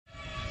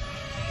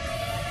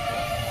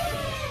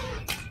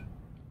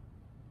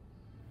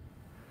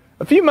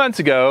A few months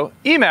ago,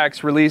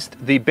 EMAX released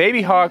the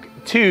Babyhawk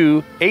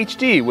II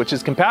HD, which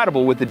is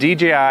compatible with the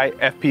DJI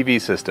FPV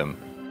system.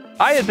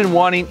 I had been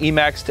wanting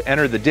EMAX to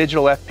enter the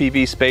digital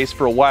FPV space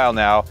for a while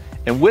now,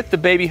 and with the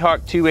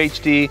Babyhawk II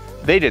HD,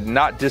 they did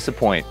not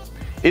disappoint.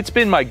 It's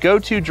been my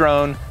go-to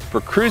drone for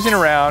cruising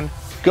around,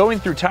 going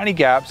through tiny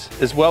gaps,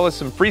 as well as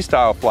some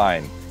freestyle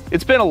flying.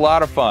 It's been a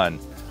lot of fun.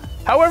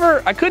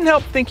 However, I couldn't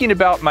help thinking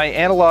about my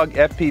analog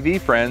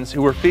FPV friends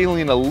who were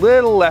feeling a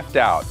little left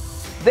out.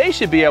 They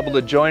should be able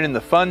to join in the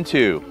fun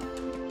too.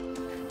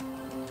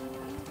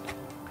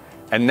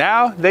 And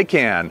now they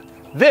can.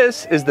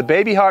 This is the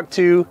Babyhawk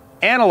II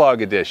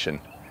Analog Edition.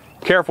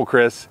 Careful,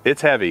 Chris,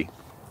 it's heavy.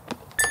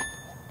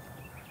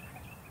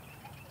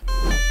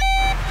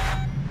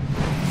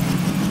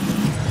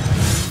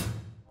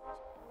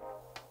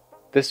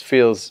 This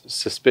feels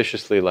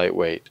suspiciously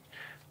lightweight.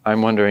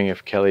 I'm wondering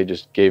if Kelly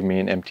just gave me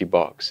an empty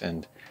box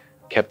and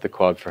kept the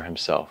quad for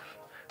himself.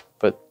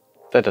 But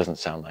that doesn't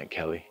sound like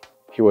Kelly.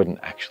 He wouldn't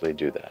actually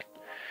do that.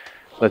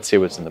 Let's see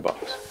what's in the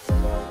box.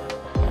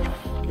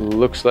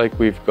 Looks like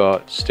we've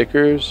got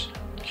stickers,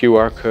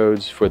 QR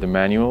codes for the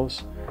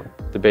manuals,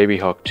 the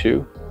Babyhawk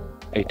II,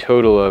 a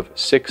total of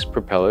 6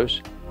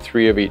 propellers,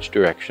 3 of each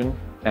direction,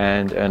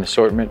 and an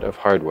assortment of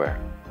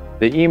hardware.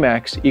 The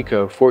EMAX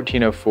Eco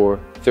 1404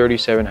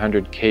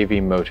 3700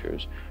 kV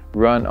motors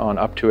run on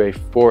up to a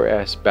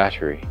 4S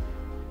battery.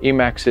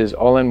 EMAX's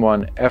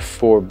all-in-one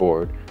F4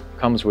 board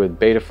comes with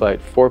Betaflight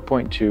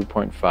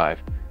 4.2.5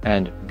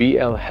 and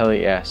BL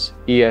Heli-S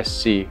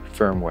ESC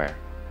firmware.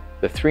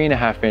 The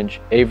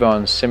 3.5-inch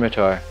Avon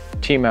Scimitar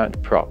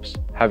T-mount props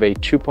have a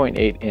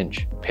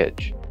 2.8-inch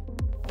pitch.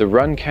 The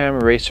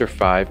RunCam Racer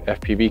 5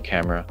 FPV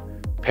camera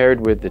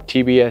paired with the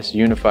TBS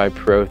Unify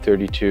Pro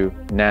 32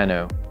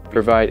 Nano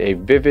provide a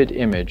vivid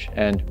image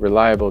and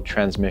reliable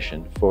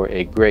transmission for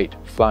a great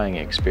flying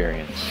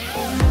experience.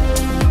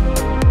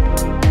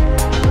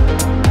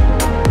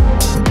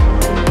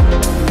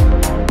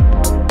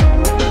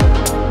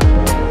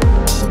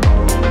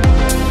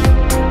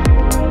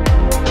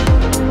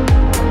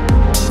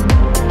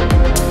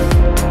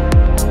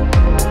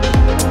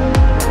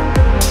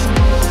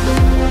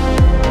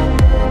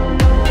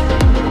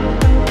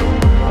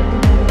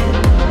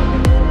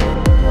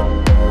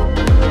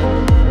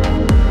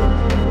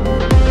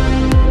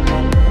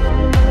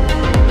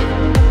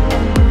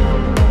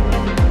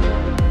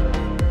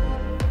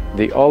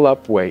 The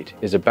all-up weight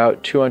is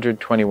about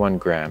 221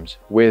 grams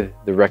with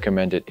the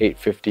recommended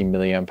 850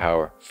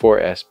 mAh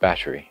 4S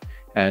battery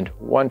and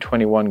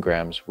 121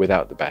 grams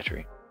without the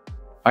battery.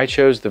 I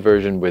chose the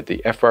version with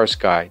the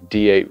FrSky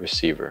D8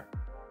 receiver.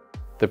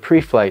 The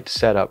pre-flight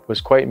setup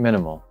was quite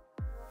minimal.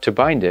 To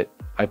bind it,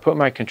 I put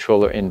my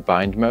controller in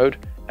bind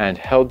mode and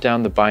held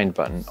down the bind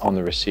button on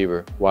the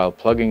receiver while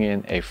plugging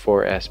in a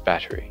 4S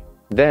battery.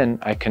 Then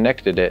I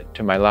connected it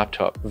to my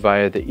laptop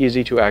via the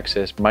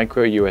easy-to-access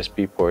micro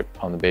USB port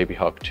on the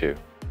Babyhawk II.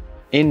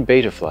 In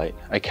Betaflight,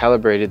 I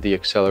calibrated the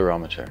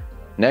accelerometer.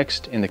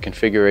 Next, in the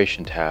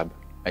configuration tab,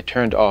 I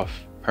turned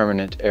off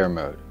permanent air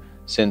mode,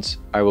 since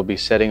I will be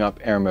setting up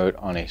air mode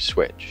on a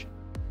switch.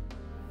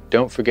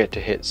 Don't forget to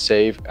hit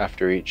save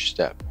after each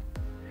step.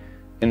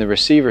 In the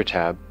receiver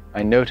tab,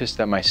 I noticed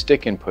that my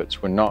stick inputs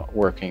were not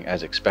working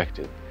as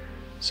expected,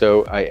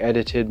 so I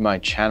edited my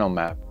channel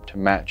map to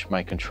match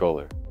my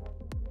controller.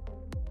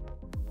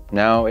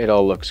 Now it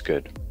all looks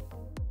good.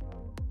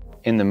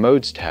 In the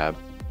Modes tab,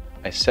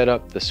 I set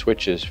up the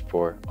switches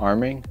for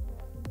arming,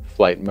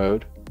 flight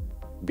mode,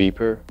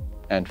 beeper,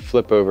 and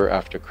flip over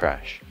after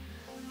crash.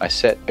 I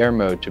set air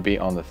mode to be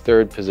on the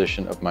 3rd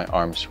position of my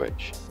arm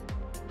switch.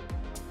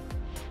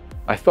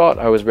 I thought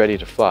I was ready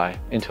to fly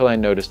until I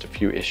noticed a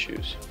few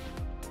issues.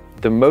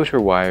 The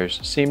motor wires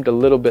seemed a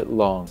little bit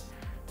long,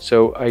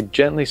 so I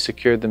gently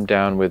secured them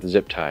down with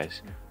zip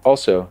ties.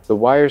 Also, the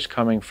wires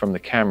coming from the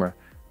camera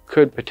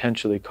could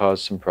potentially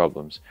cause some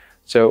problems,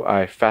 so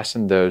I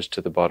fastened those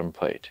to the bottom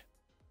plate.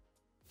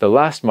 The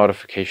last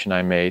modification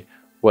I made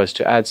was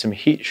to add some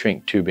heat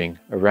shrink tubing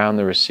around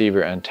the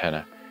receiver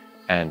antenna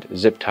and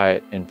zip tie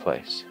it in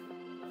place.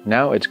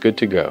 Now it's good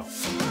to go.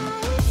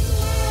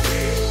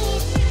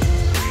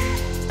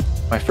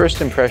 My first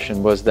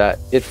impression was that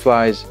it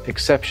flies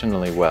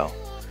exceptionally well.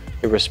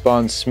 It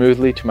responds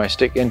smoothly to my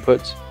stick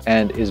inputs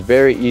and is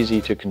very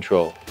easy to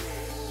control.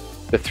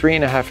 The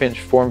 3.5-inch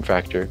form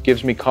factor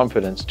gives me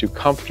confidence to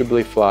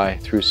comfortably fly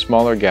through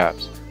smaller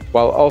gaps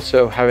while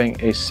also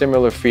having a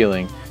similar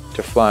feeling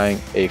to flying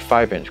a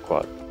 5-inch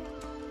quad.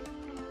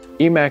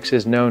 EMAX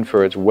is known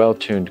for its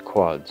well-tuned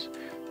quads,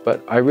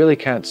 but I really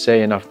can't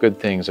say enough good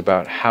things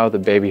about how the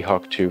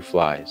Babyhawk II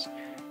flies.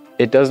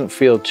 It doesn't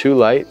feel too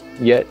light,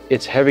 yet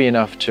it's heavy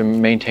enough to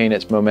maintain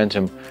its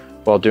momentum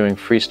while doing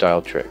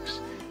freestyle tricks.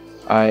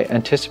 I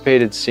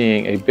anticipated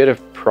seeing a bit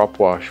of prop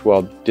wash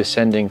while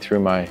descending through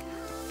my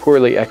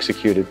poorly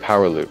executed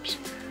power loops,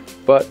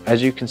 but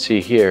as you can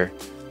see here,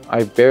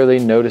 I barely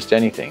noticed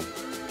anything.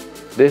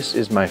 This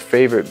is my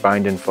favorite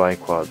bind and fly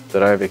quad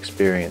that I've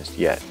experienced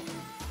yet.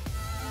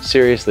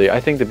 Seriously, I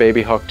think the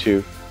Babyhawk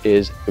II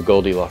is the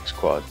Goldilocks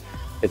quad.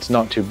 It's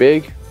not too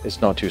big, it's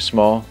not too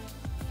small,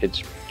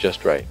 it's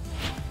just right.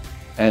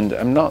 And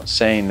I'm not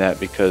saying that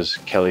because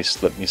Kelly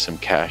slipped me some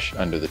cash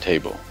under the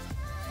table.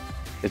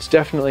 It's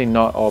definitely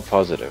not all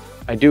positive.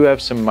 I do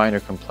have some minor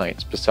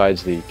complaints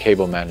besides the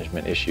cable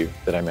management issue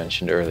that I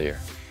mentioned earlier.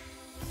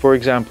 For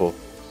example,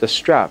 the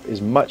strap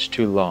is much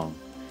too long.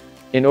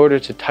 In order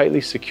to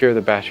tightly secure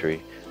the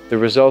battery, the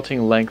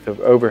resulting length of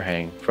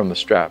overhang from the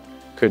strap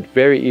could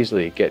very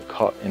easily get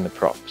caught in the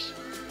props.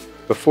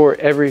 Before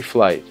every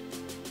flight,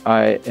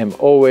 I am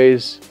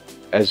always,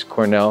 as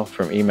Cornell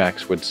from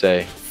EMAX would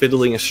say,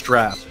 fiddling a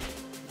strap.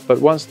 But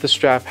once the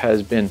strap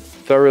has been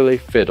thoroughly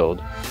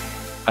fiddled,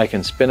 I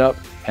can spin up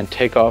and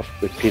take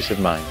off with peace of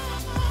mind.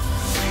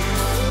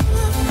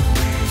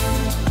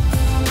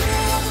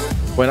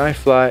 When I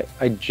fly,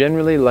 I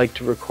generally like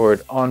to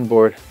record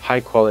onboard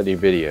high-quality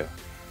video.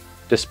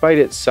 Despite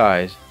its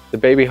size, the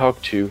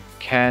Babyhawk II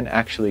can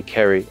actually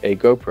carry a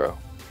GoPro.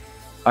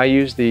 I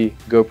use the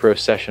GoPro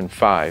Session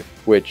 5,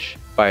 which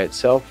by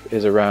itself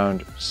is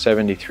around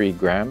 73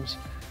 grams,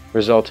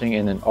 resulting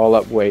in an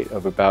all-up weight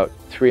of about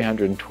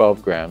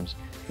 312 grams,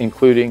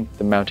 including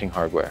the mounting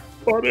hardware.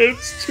 But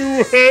it's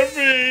too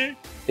heavy!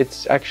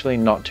 It's actually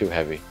not too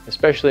heavy,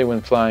 especially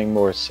when flying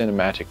more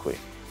cinematically.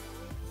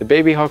 The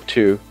Babyhawk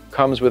II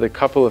comes with a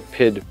couple of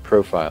PID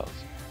profiles.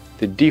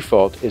 The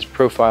default is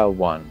Profile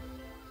 1.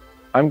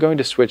 I'm going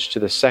to switch to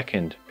the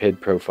second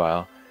PID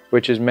profile,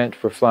 which is meant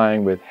for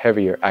flying with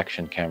heavier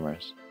action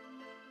cameras.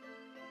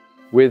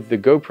 With the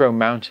GoPro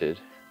mounted,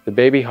 the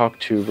Babyhawk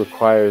II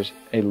requires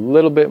a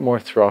little bit more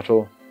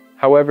throttle.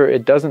 However,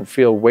 it doesn't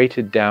feel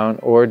weighted down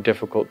or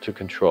difficult to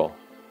control.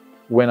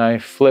 When I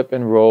flip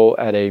and roll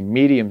at a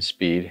medium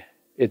speed,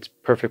 it's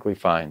perfectly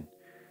fine.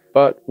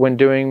 But when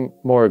doing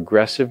more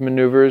aggressive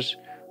maneuvers,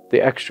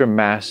 the extra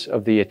mass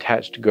of the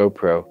attached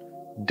GoPro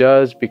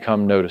does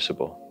become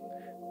noticeable.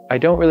 I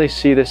don't really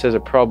see this as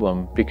a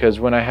problem because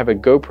when I have a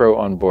GoPro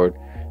on board,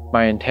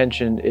 my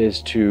intention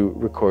is to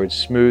record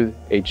smooth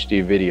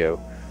HD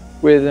video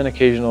with an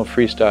occasional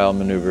freestyle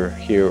maneuver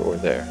here or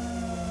there.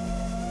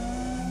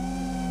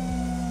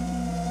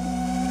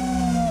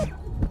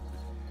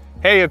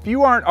 Hey, if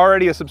you aren't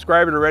already a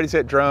subscriber to Ready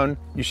Set Drone,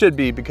 you should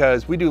be,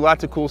 because we do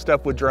lots of cool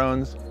stuff with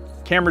drones.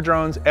 Camera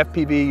drones,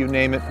 FPV, you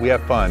name it, we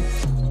have fun.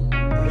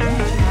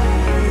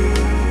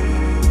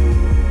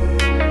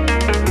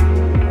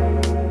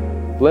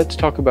 Let's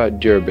talk about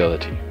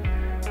durability.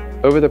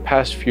 Over the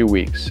past few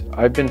weeks,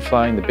 I've been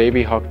flying the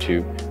Babyhawk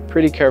II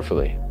pretty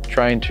carefully,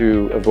 trying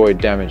to avoid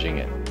damaging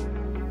it.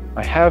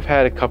 I have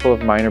had a couple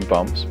of minor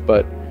bumps,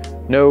 but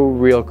no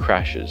real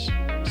crashes,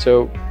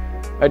 so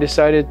I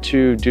decided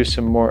to do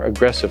some more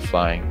aggressive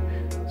flying,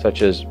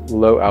 such as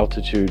low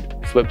altitude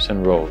flips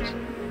and rolls.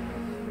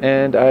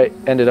 And I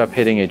ended up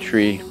hitting a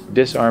tree,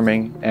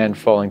 disarming, and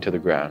falling to the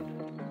ground.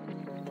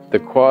 The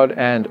quad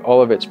and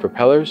all of its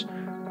propellers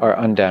are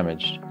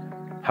undamaged.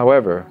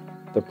 However,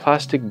 the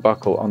plastic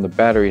buckle on the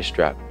battery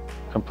strap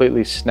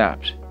completely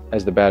snapped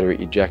as the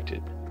battery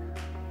ejected.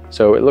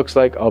 So it looks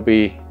like I'll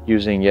be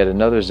using yet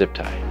another zip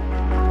tie.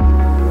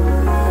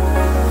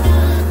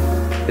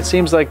 It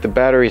seems like the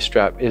battery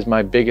strap is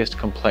my biggest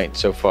complaint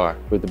so far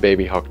with the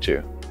Babyhawk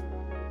II.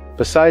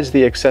 Besides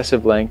the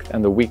excessive length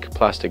and the weak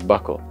plastic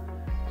buckle,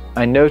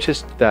 I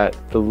noticed that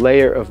the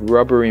layer of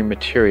rubbery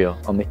material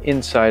on the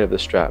inside of the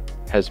strap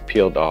has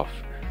peeled off,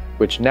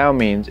 which now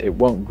means it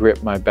won't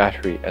grip my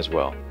battery as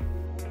well.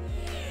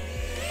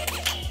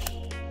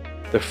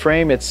 The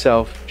frame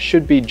itself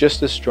should be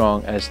just as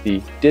strong as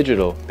the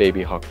digital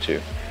Babyhawk II,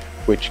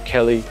 which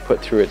Kelly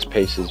put through its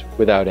paces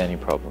without any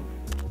problem.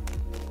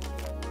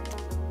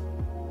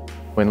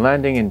 When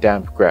landing in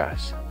damp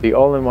grass, the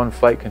all-in-one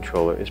flight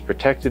controller is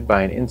protected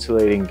by an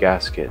insulating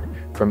gasket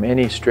from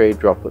any stray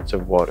droplets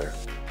of water.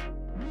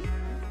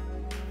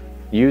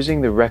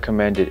 Using the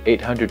recommended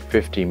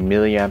 850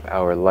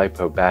 mAh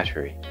LiPo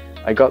battery,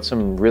 I got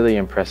some really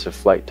impressive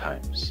flight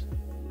times.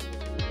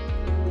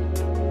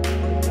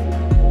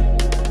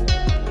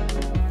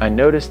 I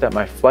noticed that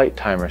my flight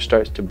timer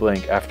starts to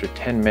blink after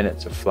 10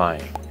 minutes of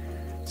flying.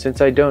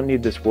 Since I don't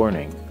need this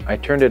warning, I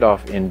turned it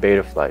off in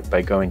Betaflight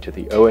by going to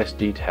the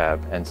OSD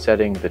tab and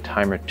setting the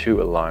timer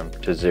 2 alarm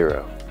to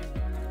 0.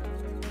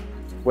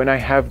 When I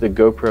have the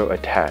GoPro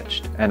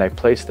attached and I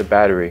place the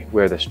battery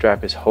where the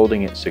strap is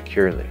holding it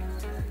securely,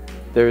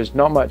 there is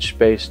not much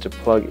space to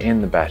plug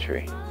in the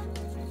battery.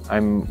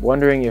 I'm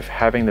wondering if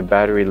having the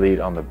battery lead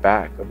on the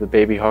back of the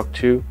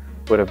Babyhawk II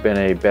would have been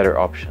a better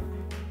option.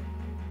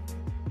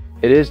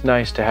 It is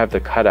nice to have the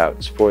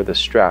cutouts for the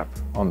strap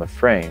on the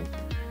frame.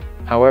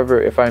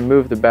 However, if I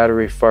move the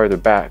battery farther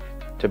back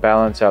to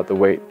balance out the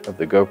weight of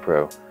the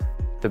GoPro,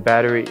 the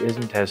battery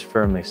isn't as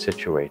firmly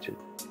situated.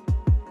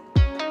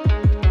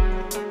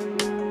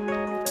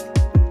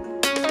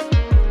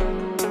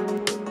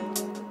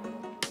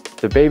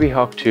 The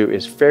Babyhawk II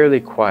is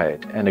fairly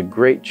quiet and a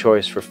great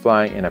choice for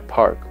flying in a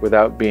park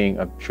without being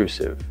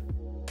obtrusive.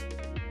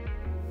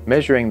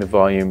 Measuring the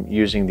volume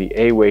using the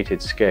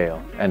A-weighted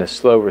scale and a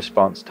slow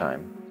response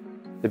time,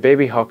 the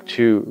Babyhawk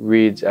II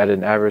reads at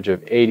an average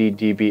of 80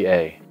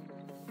 dBA.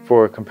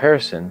 For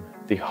comparison,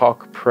 the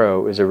Hawk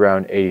Pro is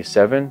around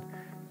 87,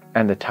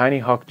 and the Tiny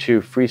Hawk II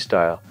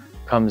Freestyle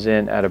comes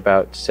in at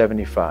about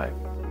 $75.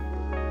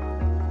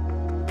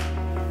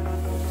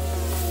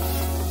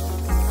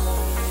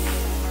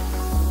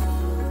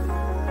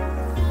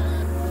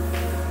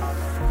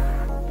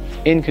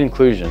 In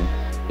conclusion,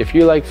 if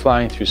you like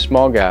flying through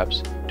small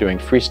gaps, doing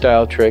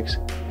freestyle tricks,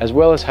 as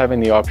well as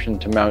having the option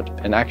to mount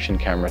an action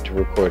camera to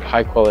record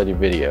high-quality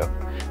video,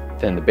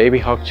 then the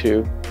Babyhawk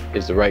II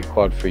is the right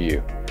quad for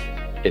you.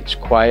 It's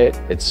quiet,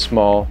 it's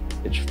small,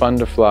 it's fun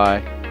to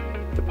fly,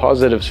 the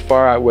positives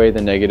far outweigh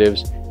the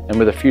negatives, and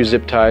with a few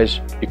zip ties,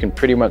 you can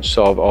pretty much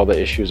solve all the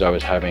issues I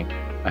was having.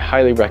 I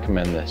highly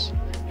recommend this.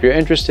 If you're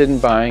interested in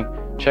buying,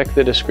 check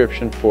the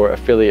description for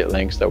affiliate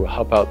links that will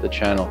help out the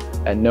channel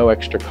at no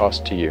extra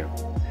cost to you.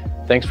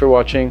 Thanks for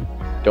watching,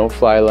 don't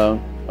fly alone,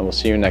 and we'll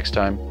see you next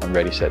time on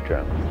Ready Set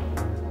Drone.